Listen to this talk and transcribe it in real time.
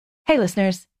Hey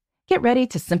listeners, get ready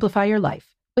to simplify your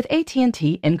life with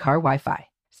AT&T in-car Wi-Fi.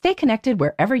 Stay connected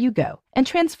wherever you go and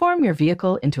transform your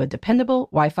vehicle into a dependable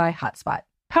Wi-Fi hotspot.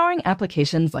 Powering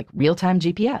applications like real-time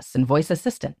GPS and voice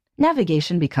assistant,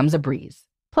 navigation becomes a breeze.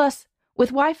 Plus,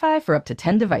 with Wi-Fi for up to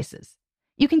 10 devices,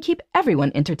 you can keep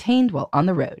everyone entertained while on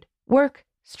the road, work,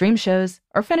 stream shows,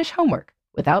 or finish homework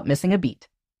without missing a beat.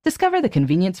 Discover the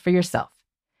convenience for yourself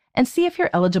and see if you're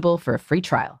eligible for a free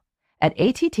trial at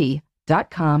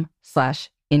att.com/in-car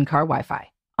Wi-Fi.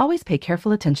 Always pay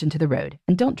careful attention to the road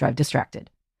and don't drive distracted.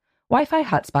 Wi-Fi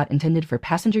hotspot intended for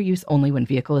passenger use only when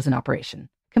vehicle is in operation.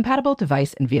 Compatible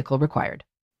device and vehicle required.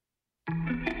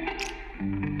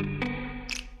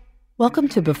 Welcome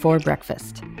to Before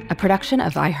Breakfast, a production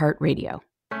of iHeartRadio.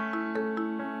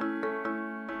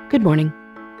 Good morning.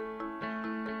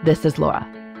 This is Laura.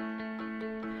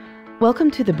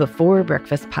 Welcome to the Before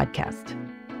Breakfast podcast.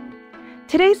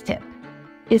 Today's tip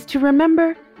is to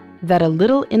remember that a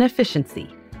little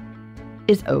inefficiency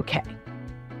is okay.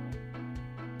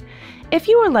 If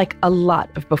you are like a lot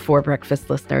of Before Breakfast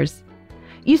listeners,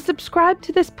 you subscribe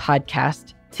to this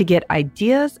podcast to get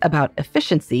ideas about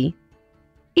efficiency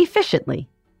efficiently.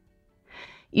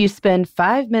 You spend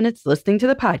 5 minutes listening to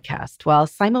the podcast while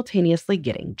simultaneously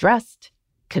getting dressed,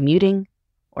 commuting,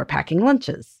 or packing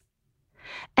lunches.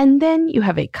 And then you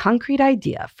have a concrete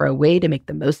idea for a way to make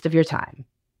the most of your time.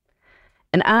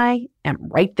 And I am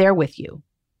right there with you.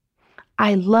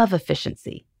 I love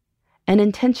efficiency and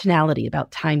intentionality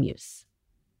about time use.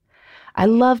 I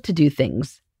love to do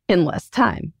things in less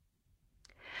time.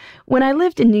 When I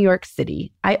lived in New York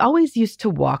City, I always used to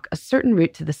walk a certain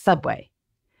route to the subway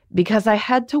because I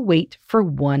had to wait for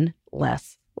one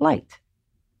less light.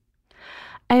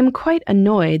 I am quite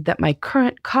annoyed that my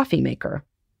current coffee maker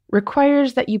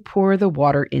requires that you pour the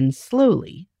water in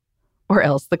slowly, or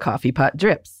else the coffee pot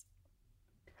drips.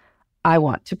 I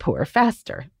want to pour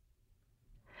faster.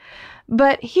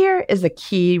 But here is a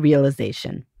key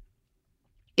realization.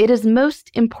 It is most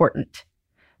important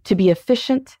to be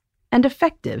efficient and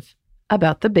effective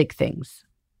about the big things.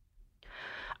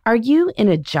 Are you in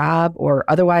a job or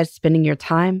otherwise spending your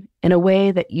time in a way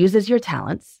that uses your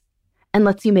talents and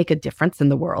lets you make a difference in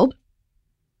the world?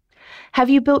 Have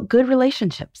you built good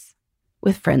relationships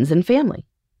with friends and family?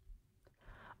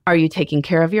 Are you taking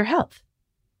care of your health?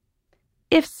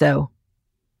 If so,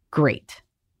 great.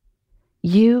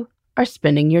 You are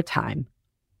spending your time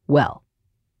well.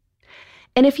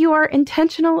 And if you are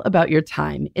intentional about your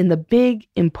time in the big,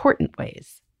 important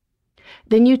ways,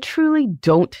 then you truly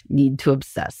don't need to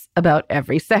obsess about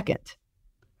every second.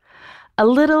 A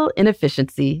little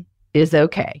inefficiency is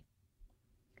okay.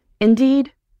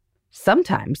 Indeed,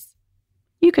 sometimes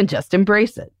you can just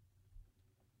embrace it.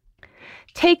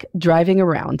 Take driving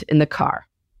around in the car.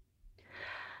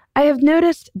 I have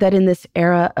noticed that in this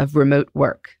era of remote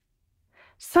work,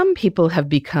 some people have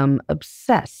become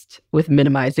obsessed with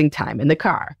minimizing time in the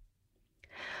car.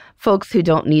 Folks who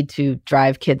don't need to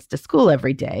drive kids to school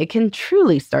every day can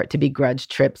truly start to begrudge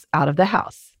trips out of the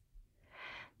house.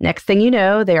 Next thing you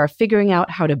know, they are figuring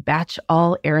out how to batch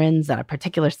all errands on a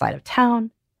particular side of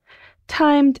town,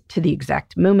 timed to the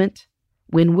exact moment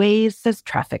when Waze says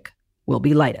traffic will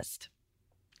be lightest.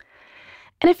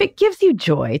 And if it gives you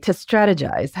joy to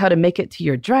strategize how to make it to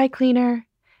your dry cleaner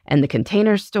and the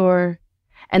container store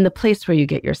and the place where you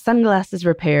get your sunglasses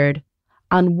repaired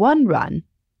on one run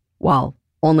while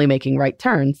only making right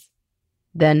turns,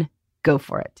 then go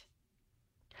for it.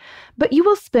 But you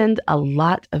will spend a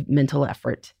lot of mental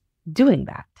effort doing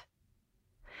that.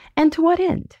 And to what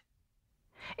end?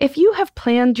 If you have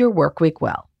planned your work week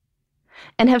well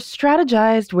and have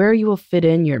strategized where you will fit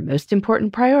in your most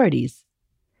important priorities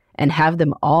and have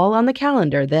them all on the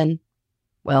calendar, then,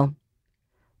 well,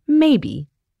 maybe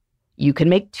you can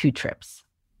make 2 trips.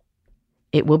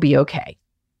 It will be okay.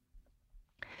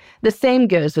 The same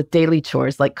goes with daily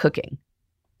chores like cooking.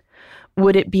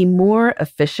 Would it be more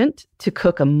efficient to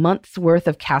cook a month's worth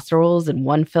of casseroles in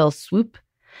one fell swoop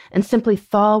and simply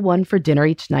thaw one for dinner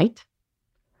each night?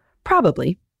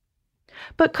 Probably.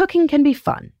 But cooking can be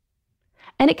fun.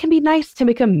 And it can be nice to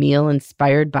make a meal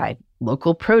inspired by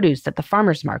local produce at the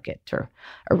farmer's market, or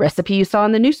a recipe you saw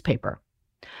in the newspaper,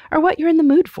 or what you're in the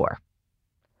mood for.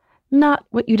 Not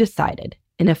what you decided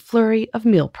in a flurry of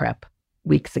meal prep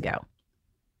weeks ago.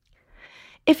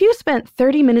 If you spent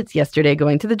 30 minutes yesterday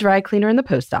going to the dry cleaner and the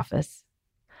post office,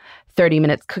 30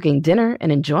 minutes cooking dinner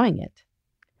and enjoying it,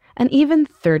 and even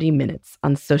 30 minutes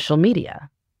on social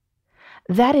media,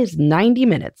 that is 90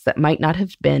 minutes that might not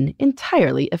have been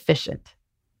entirely efficient.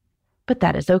 But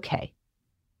that is okay.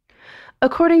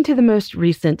 According to the most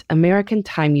recent American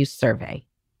Time Use Survey,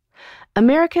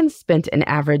 Americans spent an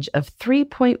average of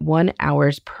 3.1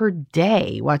 hours per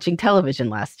day watching television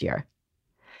last year.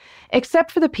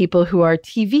 Except for the people who are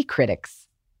TV critics,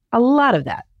 a lot of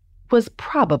that was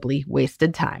probably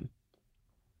wasted time.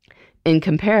 In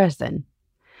comparison,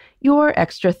 your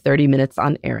extra 30 minutes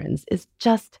on errands is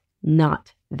just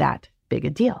not that big a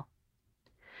deal.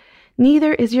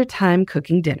 Neither is your time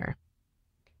cooking dinner,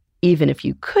 even if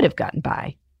you could have gotten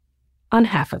by on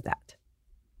half of that.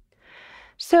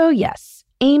 So yes,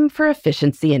 aim for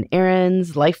efficiency in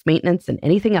errands, life maintenance, and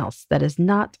anything else that is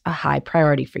not a high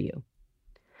priority for you.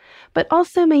 But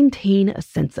also maintain a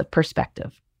sense of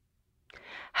perspective.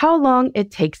 How long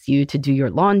it takes you to do your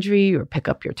laundry or pick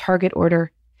up your Target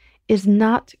order is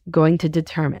not going to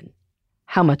determine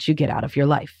how much you get out of your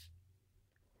life.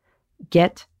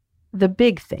 Get the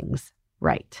big things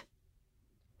right.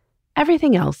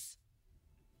 Everything else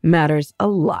matters a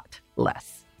lot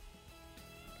less.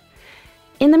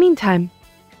 In the meantime,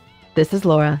 this is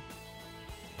Laura.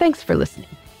 Thanks for listening.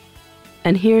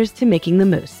 And here's to making the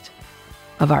most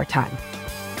of our time.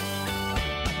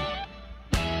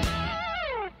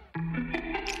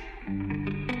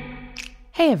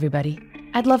 Hey everybody,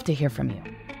 I'd love to hear from you.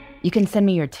 You can send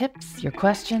me your tips, your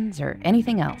questions, or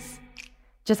anything else.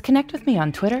 Just connect with me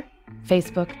on Twitter,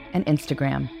 Facebook, and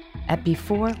Instagram at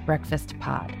Before Breakfast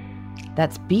Pod.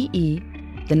 That's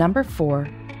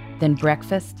BE4, then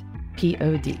breakfast,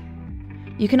 POD.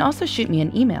 You can also shoot me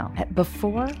an email at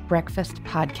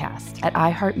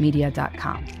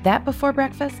beforebreakfastpodcast@iheartmedia.com. That Before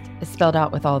Breakfast is spelled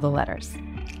out with all the letters.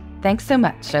 Thanks so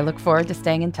much. I look forward to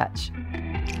staying in touch.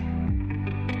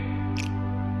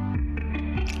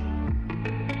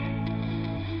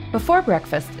 Before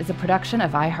Breakfast is a production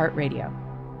of iHeartRadio.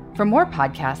 For more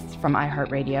podcasts from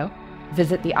iHeartRadio,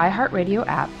 visit the iHeartRadio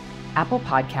app, Apple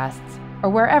Podcasts, or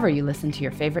wherever you listen to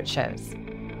your favorite shows.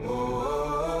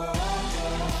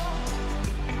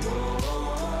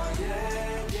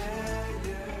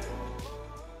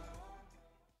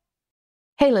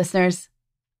 Hey listeners,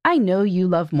 I know you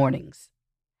love mornings.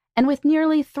 And with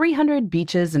nearly 300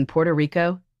 beaches in Puerto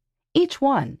Rico, each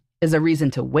one is a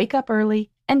reason to wake up early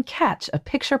and catch a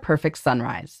picture-perfect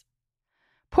sunrise.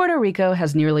 Puerto Rico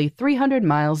has nearly 300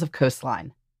 miles of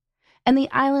coastline, and the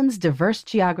island's diverse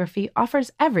geography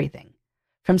offers everything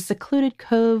from secluded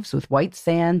coves with white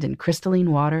sand and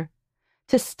crystalline water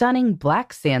to stunning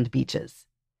black sand beaches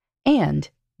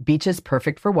and beaches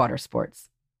perfect for water sports.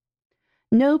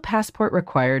 No passport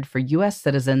required for U.S.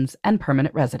 citizens and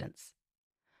permanent residents.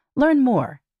 Learn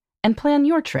more and plan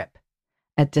your trip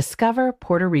at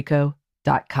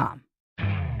discoverpuertorico.com.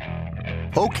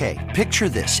 Okay, picture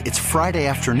this. It's Friday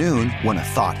afternoon when a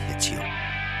thought hits you.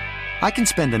 I can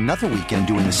spend another weekend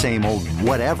doing the same old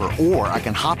whatever, or I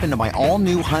can hop into my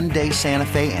all-new Hyundai Santa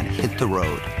Fe and hit the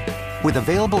road. With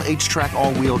available H-Track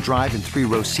all-wheel drive and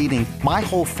 3-row seating, my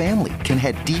whole family can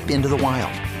head deep into the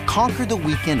wild. Conquer the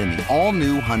weekend in the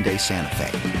all-new Hyundai Santa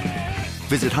Fe.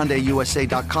 Visit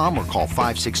HyundaiUSA.com or call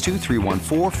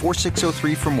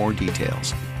 562-314-4603 for more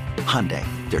details. Hyundai,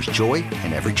 there's joy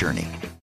in every journey.